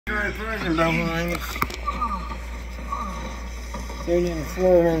third person behind. Tune in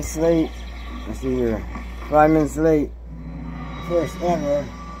 4 minutes late. Let's see here. 5 minutes late. First ever.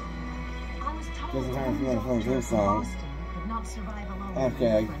 Doesn't have to phone theme song.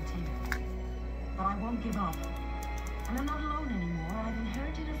 Okay. But I won't give up. And I'm not alone anymore. I've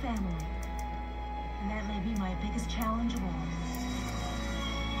inherited a family. And that may be my biggest challenge of all.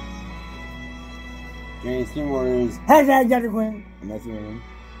 James Team Warriors. Hashtag Dr. Quinn. I'm messing with him.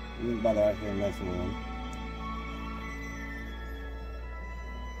 He's about to actually mess with him.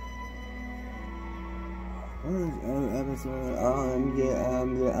 Episode. I'm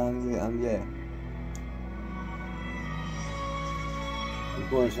yeah. Of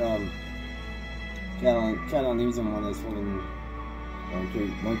course, channel needs him on this fucking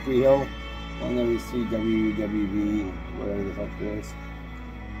One Tree Hill. I'll never see WWB, whatever the fuck it is.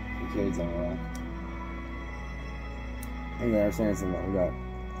 The kids on the anyway, I'm saying something about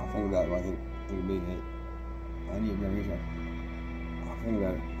I'll think about it. I think it'll be it. I need to remember that. I'll think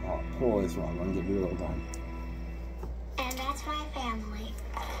about it. I'll pull this one. I'm gonna get real all the time. And that's my family.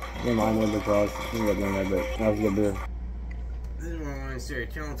 Yeah, mine went across. I think I'm doing that, but that was a good beer. This is what I want to say.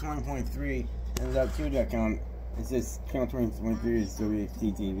 Channel 20.3 ends up to that count. It says channel 20.3 is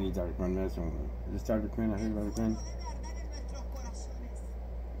WXTTV, Dr. Quinn. That's one. Is this Dr. Quinn? I heard Dr. Quinn.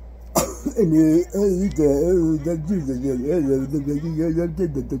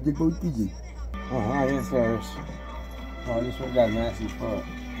 Oh, hi, yes, first. Oh, I just got a massive spot.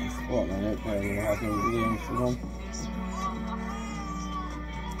 Spot, man. That's probably going to have to do video for them.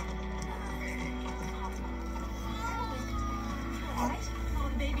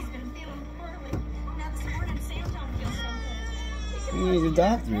 You need a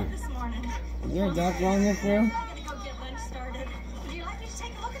doctor. Is there a doctor on this room? I'm gonna go get lunch started. Would you like me to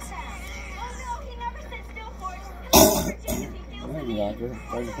take a look at Sam? Oh no, he never sits still for it. Thank you, doctor.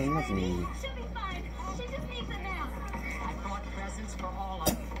 Dr. Quinn, listen to you. She'll be fine. She just needs a nap. I brought presents for all of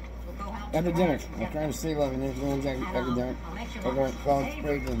you. We'll go out Epidemic. I'm trying to save life in influenza epidemic. Everyone found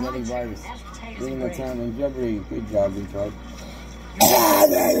spread the deadly virus. Leaving the town in jeopardy. Good job, Detroit.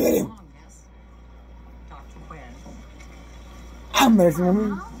 I'm messing with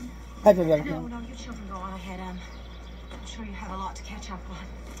me. I just like No, you children go on ahead. I'm sure you have a lot to catch up on.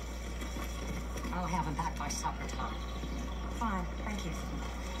 I'll have them back by supper time. Fine, thank you.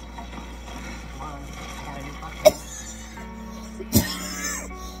 I got a new podcast.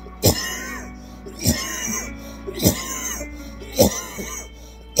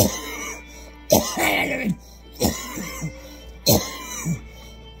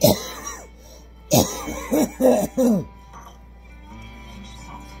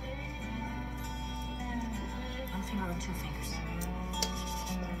 Two fingers.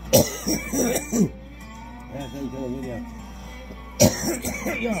 Yeah, thank you, yo.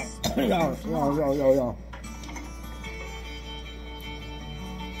 I turned down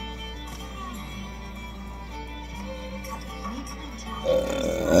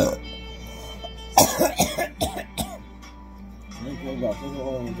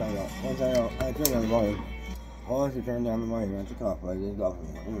the volume. All I should turn down the volume. That's a cough. I just got it.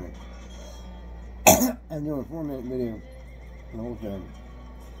 Anyway. I'm doing a 4-minute video the whole time.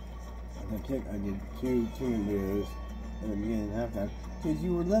 I did two 2-minute videos at the beginning and halftime. Because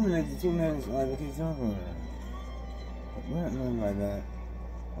you were limited to 2 minutes live with these software. But we're not doing like that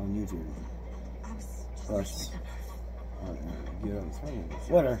on YouTube. Plus, get on the screen.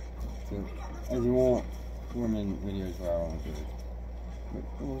 Whatever. So, as you want, 4-minute videos where I want to do it. But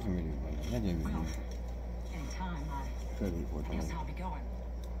what was the video? I didn't video. Anytime, I guess I'll be going.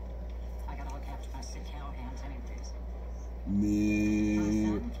 I gotta look after my sick cow hands anyways. Me.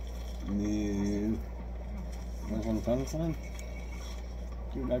 Want some tongue sign?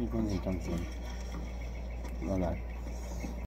 Dude, Daddy Quinn's in tongue sign. Well, that.